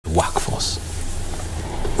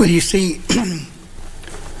Well, you see,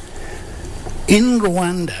 in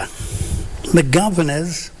Rwanda, the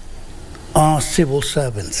governors are civil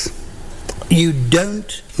servants. You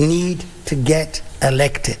don't need to get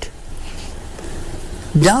elected.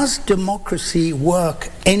 Does democracy work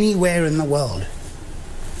anywhere in the world?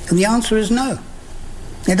 And the answer is no.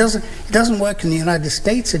 It doesn't work in the United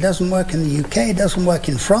States, it doesn't work in the UK, it doesn't work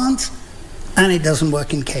in France, and it doesn't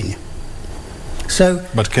work in Kenya. So,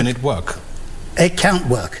 but can it work? It can't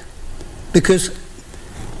work. Because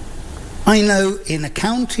I know in a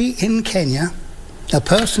county in Kenya, a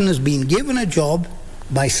person has been given a job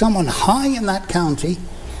by someone high in that county.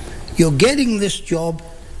 You're getting this job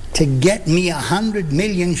to get me 100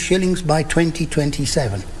 million shillings by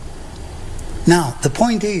 2027. Now, the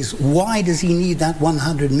point is, why does he need that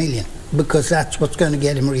 100 million? Because that's what's going to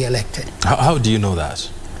get him re-elected. How do you know that?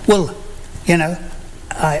 Well, you know,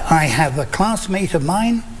 I have a classmate of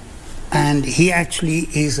mine, and he actually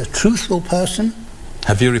is a truthful person.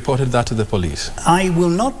 Have you reported that to the police? I will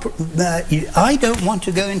not. I don't want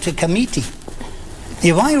to go into committee.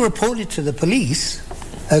 If I report it to the police,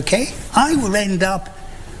 okay, I will end up,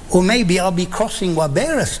 or maybe I'll be crossing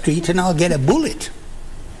Wabera Street and I'll get a bullet.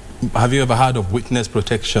 Have you ever heard of witness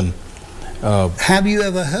protection? Have you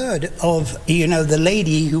ever heard of, you know, the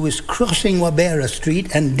lady who was crossing Wabera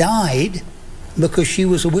Street and died because she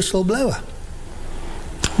was a whistleblower?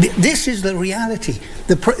 This is the reality.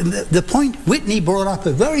 The point, Whitney brought up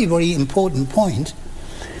a very, very important point.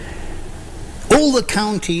 All the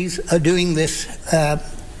counties are doing this,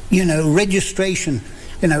 you know, registration.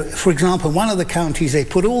 You know, for example, one of the counties, they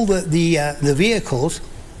put all the vehicles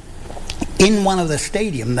in one of the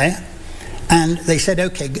stadium there, and they said,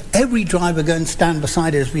 okay, every driver go and stand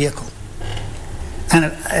beside his vehicle. And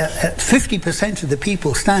 50% of the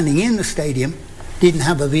people standing in the stadium didn't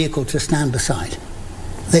have a vehicle to stand beside.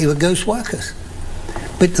 They were ghost workers.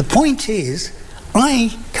 But the point is,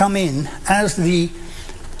 I come in as the,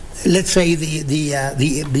 let's say,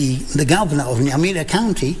 the governor of Nyamira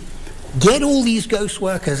County, get all these ghost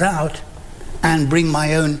workers out and bring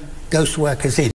my own ghost workers in.